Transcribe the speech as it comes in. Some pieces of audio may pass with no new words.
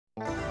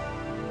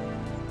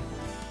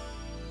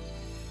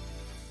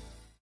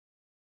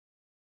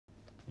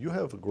You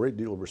have a great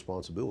deal of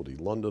responsibility.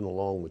 London,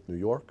 along with New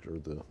York, are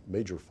the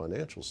major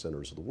financial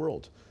centers of the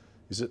world.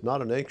 Is it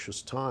not an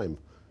anxious time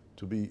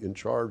to be in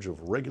charge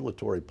of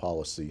regulatory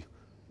policy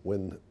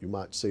when, you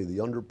might say, the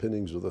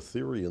underpinnings of the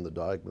theory in the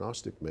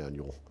diagnostic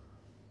manual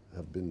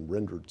have been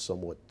rendered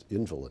somewhat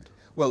invalid?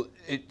 Well,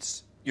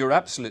 you're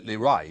absolutely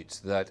right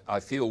that I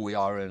feel we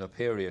are in a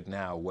period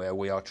now where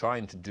we are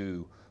trying to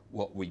do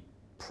what we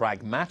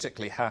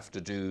pragmatically have to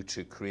do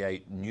to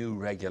create new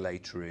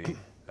regulatory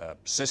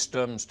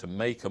systems, to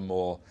make a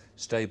more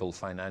stable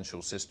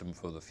financial system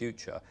for the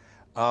future.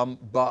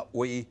 But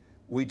we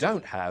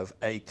don't have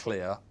a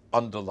clear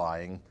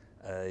underlying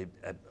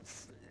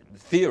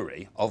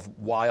theory of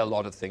why a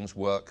lot of things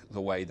work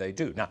the way they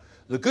do. Now,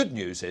 the good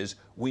news is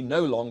we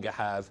no longer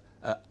have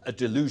a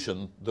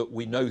delusion that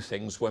we know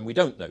things when we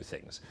don't know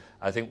things.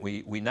 I think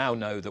we now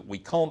know that we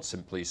can't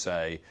simply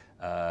say,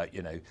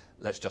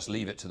 let's just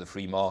leave it to the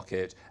free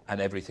market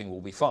and everything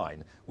will be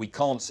fine. We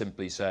can't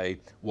simply say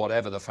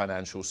whatever the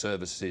financial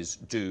services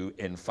do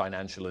in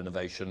financial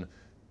innovation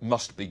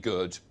must be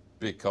good,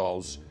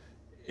 because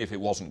if it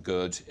wasn't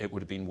good, it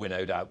would have been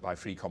winnowed out by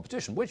free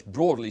competition, which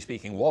broadly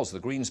speaking was the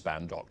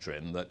Greenspan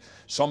doctrine, that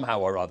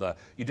somehow or other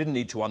you didn't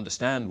need to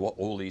understand what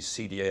all these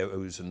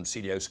CDOs and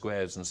CDO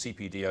squares and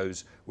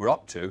CPDOs were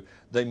up to.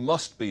 They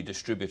must be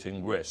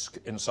distributing risk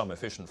in some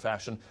efficient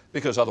fashion,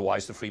 because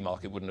otherwise the free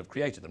market wouldn't have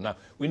created them. Now,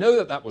 we know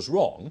that that was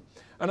wrong,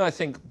 and I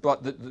think,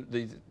 but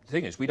the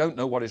thing is, we don't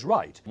know what is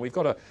right. We've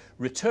got to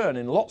return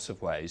in lots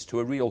of ways to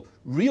a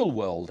real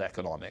world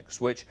economics,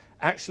 which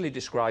actually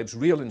describes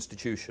real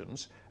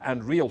institutions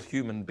and real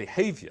human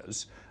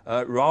behaviors,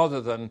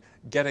 rather than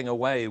getting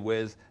away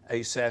with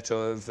a set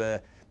of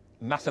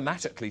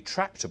mathematically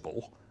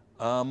tractable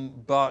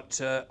but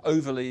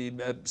overly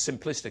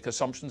simplistic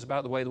assumptions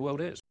about the way the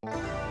world is.